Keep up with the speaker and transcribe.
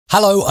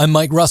Hello, I'm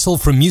Mike Russell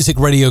from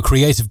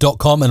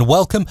musicradiocreative.com and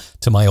welcome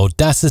to my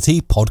Audacity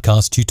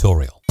podcast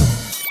tutorial.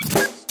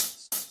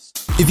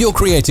 If you're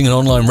creating an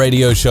online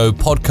radio show,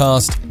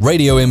 podcast,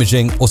 radio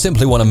imaging, or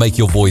simply want to make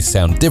your voice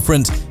sound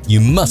different,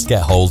 you must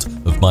get hold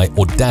of my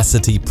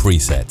Audacity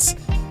presets.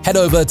 Head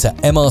over to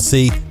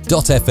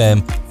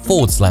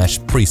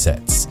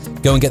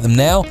mrc.fm/presets. Go and get them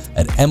now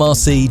at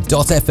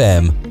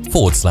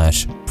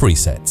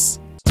mrc.fm/presets.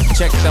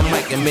 Check the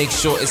mic and make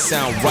sure it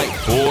sound right,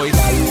 boys.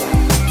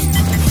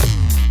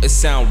 It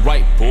sound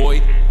right,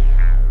 boy.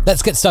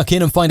 Let's get stuck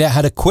in and find out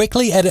how to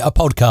quickly edit a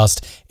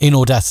podcast in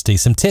Audacity.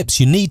 Some tips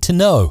you need to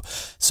know.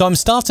 So I'm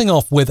starting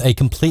off with a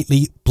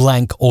completely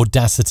blank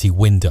Audacity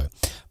window.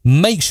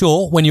 Make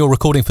sure when you're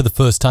recording for the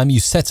first time, you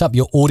set up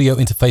your audio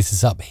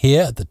interfaces up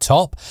here at the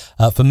top.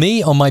 For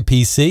me, on my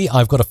PC,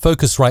 I've got a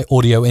Focusrite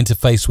audio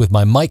interface with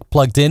my mic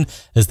plugged in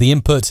as the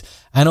input.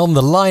 And on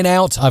the line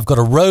out, I've got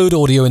a Rode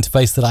audio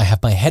interface that I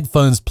have my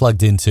headphones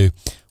plugged into.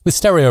 With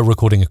stereo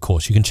recording, of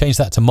course, you can change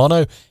that to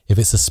mono if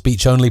it's a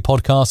speech-only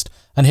podcast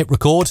and hit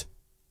record.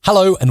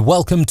 Hello and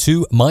welcome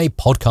to my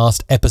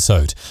podcast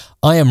episode.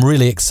 I am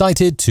really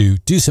excited to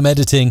do some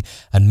editing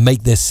and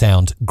make this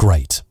sound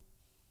great.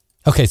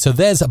 Okay, so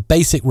there's a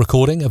basic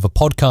recording of a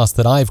podcast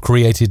that I've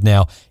created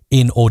now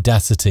in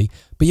Audacity,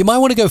 but you might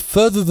want to go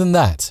further than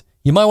that.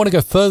 You might want to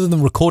go further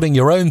than recording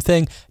your own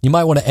thing. You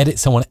might want to edit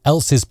someone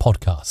else's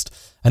podcast.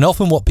 And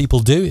often what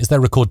people do is they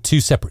record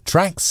two separate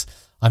tracks.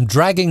 I'm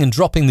dragging and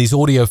dropping these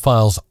audio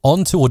files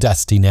onto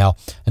Audacity now,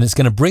 and it's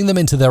going to bring them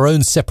into their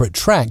own separate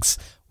tracks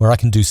where I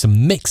can do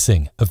some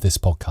mixing of this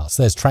podcast.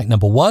 There's track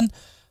number 1,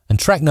 and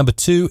track number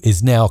 2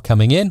 is now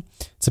coming in.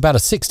 It's about a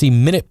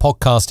 60-minute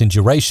podcast in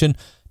duration.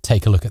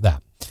 Take a look at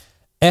that.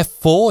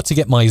 F4 to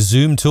get my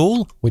zoom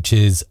tool, which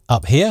is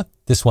up here,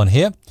 this one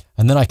here,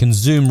 and then I can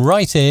zoom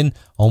right in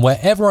on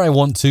wherever I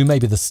want to,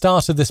 maybe the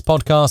start of this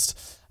podcast,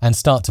 and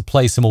start to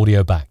play some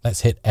audio back.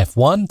 Let's hit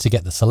F1 to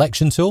get the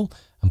selection tool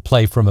and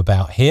play from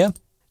about here.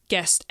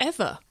 Guest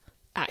ever,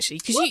 actually,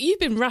 because you've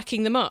been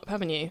racking them up,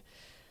 haven't you?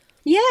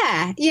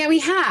 Yeah, we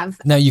have.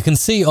 Now you can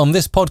see on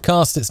this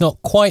podcast it's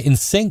not quite in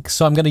sync,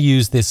 so I'm going to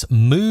use this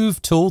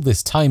move tool,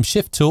 this time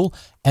shift tool,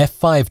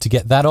 F5 to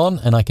get that on,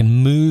 and I can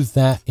move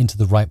that into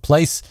the right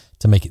place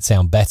to make it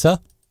sound better.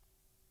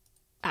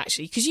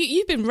 Actually, because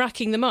you've been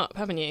racking them up,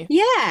 haven't you?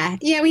 Yeah,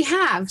 we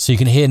have. So you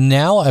can hear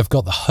now I've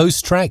got the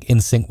host track in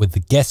sync with the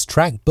guest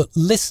track, but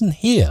listen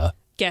here.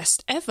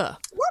 Guest ever,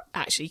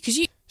 actually, because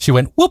you... She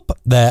went whoop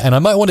there, and I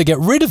might want to get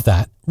rid of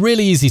that.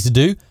 Really easy to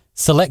do.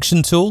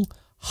 Selection tool,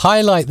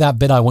 highlight that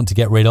bit I want to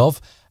get rid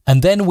of,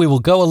 and then we will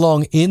go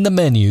along in the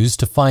menus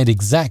to find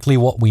exactly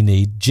what we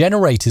need.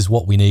 Generate is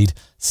what we need.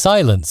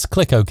 Silence,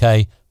 click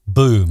OK,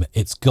 boom,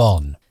 it's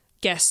gone.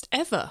 Guest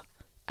ever,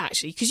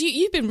 actually, because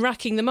you've been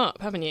racking them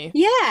up, haven't you?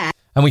 Yeah.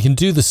 And we can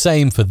do the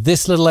same for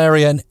this little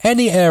area and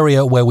any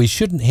area where we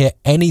shouldn't hear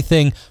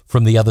anything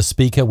from the other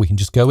speaker. We can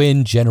just go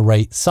in,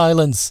 generate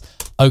silence,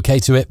 OK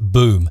to it,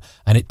 boom.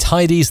 And it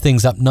tidies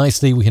things up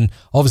nicely. We can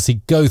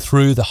obviously go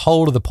through the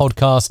whole of the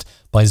podcast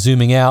by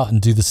zooming out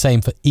and do the same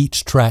for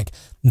each track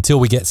until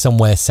we get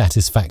somewhere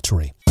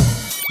satisfactory.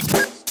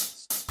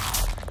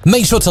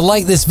 Make sure to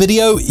like this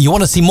video. You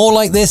want to see more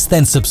like this?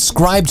 Then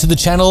subscribe to the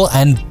channel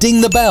and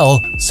ding the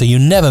bell so you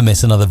never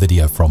miss another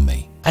video from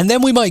me. And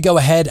then we might go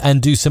ahead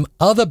and do some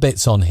other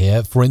bits on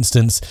here. For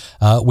instance,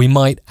 we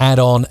might add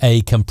on a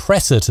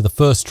compressor to the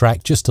first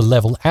track just to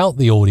level out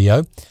the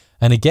audio.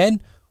 And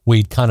again,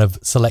 we'd kind of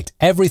select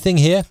everything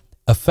here,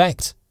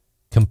 effect,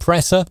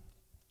 compressor.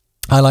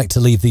 I like to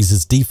leave these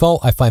as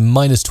default. I find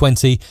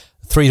 -20,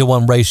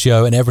 3:1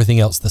 ratio and everything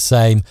else the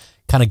same.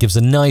 Kind of gives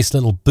a nice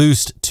little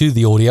boost to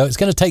the audio. It's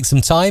going to take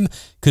some time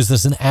because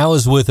there's an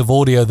hour's worth of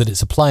audio that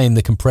it's applying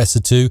the compressor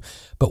to.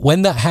 But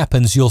when that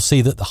happens, you'll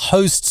see that the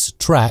host's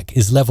track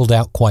is leveled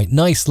out quite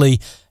nicely.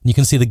 And you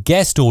can see the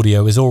guest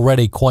audio is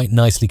already quite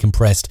nicely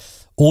compressed.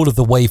 All of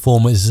the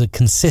waveform is a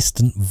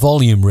consistent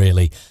volume,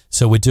 really.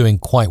 So we're doing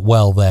quite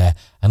well there.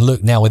 And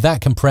look, now with that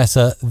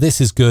compressor,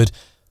 this is good.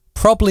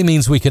 Probably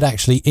means we could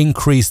actually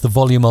increase the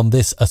volume on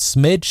this a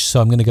smidge.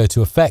 So I'm going to go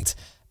to Effect,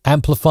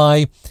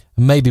 Amplify,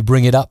 maybe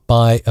bring it up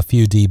by a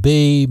few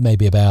dB,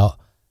 maybe about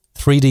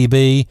 3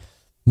 dB.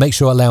 Make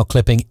sure Allow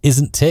Clipping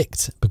isn't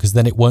ticked because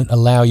then it won't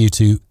allow you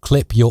to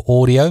clip your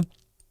audio.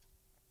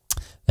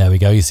 There we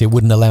go. You see, it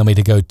wouldn't allow me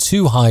to go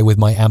too high with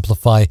my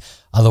amplify.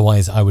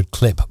 Otherwise, I would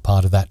clip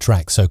part of that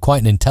track. So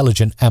quite an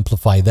intelligent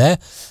amplify there.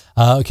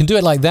 We can do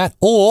it like that,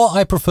 or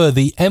I prefer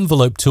the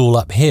envelope tool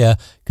up here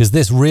because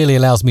this really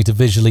allows me to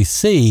visually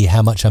see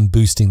how much I'm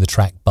boosting the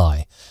track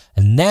by.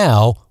 And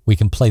now we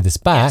can play this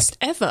back. Guest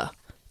ever,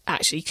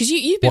 actually, because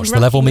you've been watch the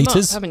level racking them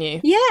meters, up, haven't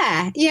you?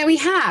 Yeah, we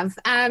have.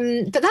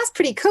 But that's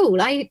pretty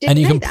cool. I didn't and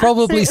you know can that.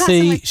 probably So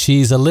see that's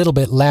she's a little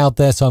bit loud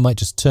there, so I might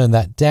just turn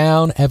that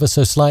down ever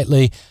so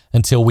slightly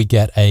until we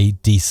get a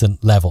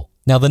decent level.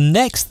 Now, the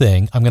next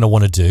thing I'm going to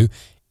want to do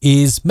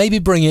is maybe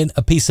bring in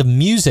a piece of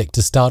music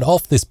to start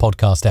off this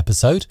podcast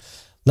episode.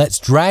 Let's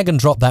drag and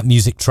drop that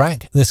music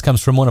track. This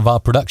comes from one of our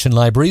production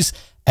libraries,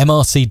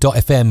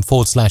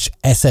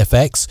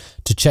 mrc.fm/SFX,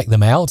 to check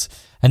them out.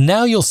 And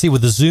now you'll see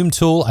with the zoom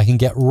tool, I can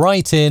get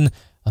right in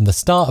on the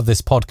start of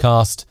this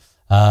podcast.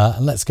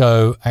 And let's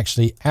go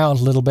actually out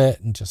a little bit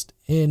and just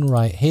in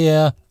right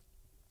here.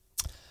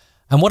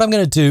 And what I'm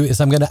going to do is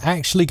I'm going to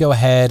actually go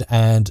ahead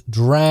and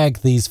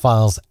drag these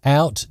files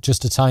out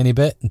just a tiny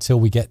bit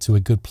until we get to a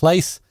good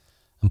place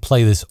and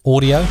play this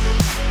audio.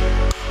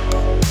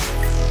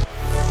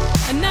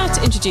 And now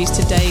to introduce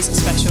today's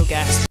special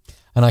guest.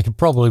 And I could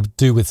probably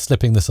do with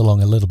slipping this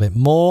along a little bit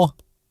more.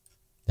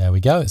 There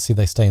we go. See,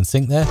 they stay in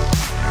sync there.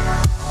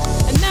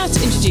 And now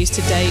to introduce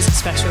today's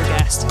special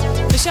guest,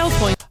 Michelle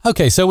Point.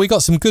 Okay, so we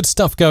got some good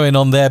stuff going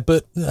on there,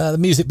 but the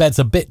music bed's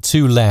a bit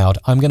too loud.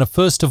 I'm going to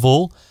first of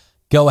all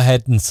go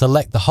ahead and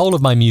select the whole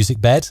of my music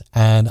bed,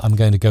 and I'm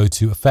going to go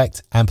to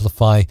Effect,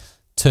 Amplify,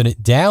 turn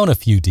it down a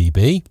few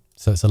dB,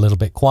 so it's a little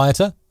bit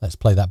quieter. Let's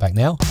play that back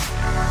now.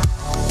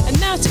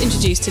 And now to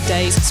introduce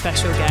today's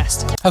special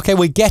guest. Okay,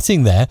 we're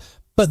getting there,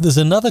 but there's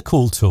another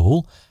cool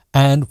tool,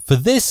 and for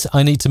this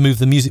I need to move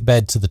the music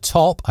bed to the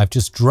top. I've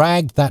just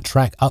dragged that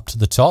track up to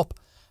the top,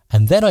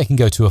 and then I can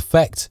go to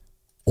Effect,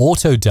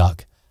 Auto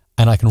Duck,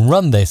 and I can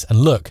run this,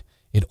 and look,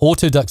 it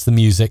auto ducks the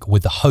music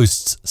with the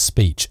host's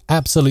speech.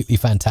 Absolutely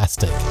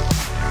fantastic.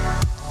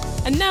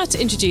 And now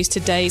to introduce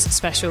today's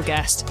special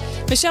guest.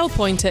 Michelle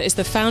Pointer is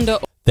the founder.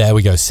 There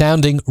we go,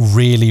 sounding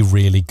really,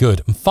 really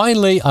good. And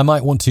finally, I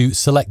might want to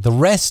select the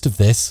rest of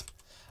this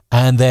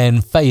and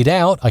then fade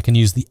out. I can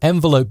use the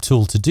envelope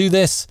tool to do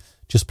this.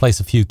 Just place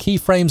a few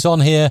keyframes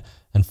on here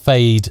and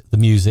fade the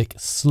music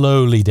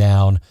slowly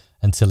down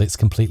until it's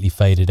completely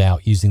faded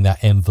out using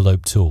that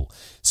envelope tool.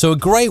 So a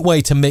great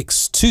way to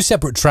mix two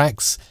separate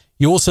tracks.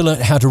 You also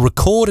learned how to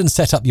record and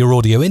set up your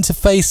audio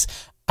interface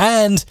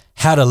and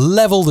how to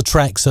level the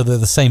tracks so they're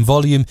the same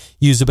volume,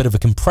 use a bit of a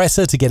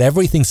compressor to get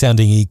everything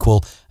sounding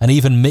equal, and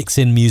even mix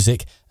in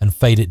music and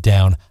fade it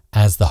down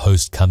as the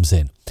host comes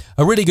in.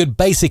 A really good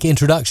basic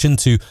introduction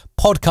to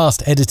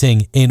podcast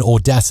editing in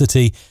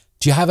Audacity.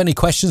 Do you have any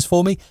questions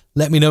for me?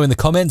 Let me know in the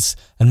comments,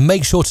 and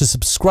make sure to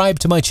subscribe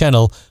to my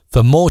channel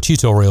for more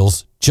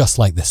tutorials just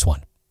like this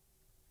one.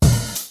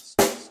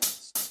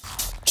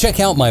 Check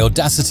out my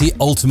Audacity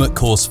Ultimate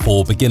course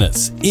for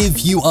beginners.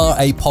 If you are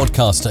a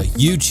podcaster,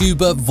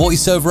 YouTuber,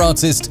 voiceover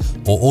artist,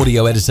 or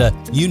audio editor,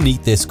 you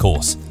need this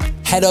course.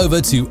 Head over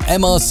to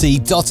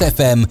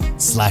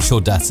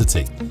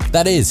mrc.fm/Audacity.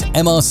 That is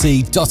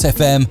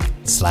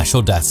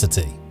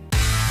mrc.fm/Audacity.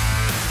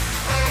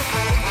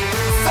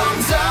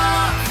 Thumbs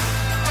up,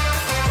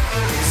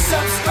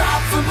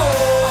 subscribe for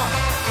more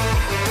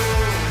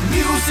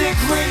music,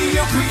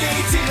 radio,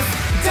 creative.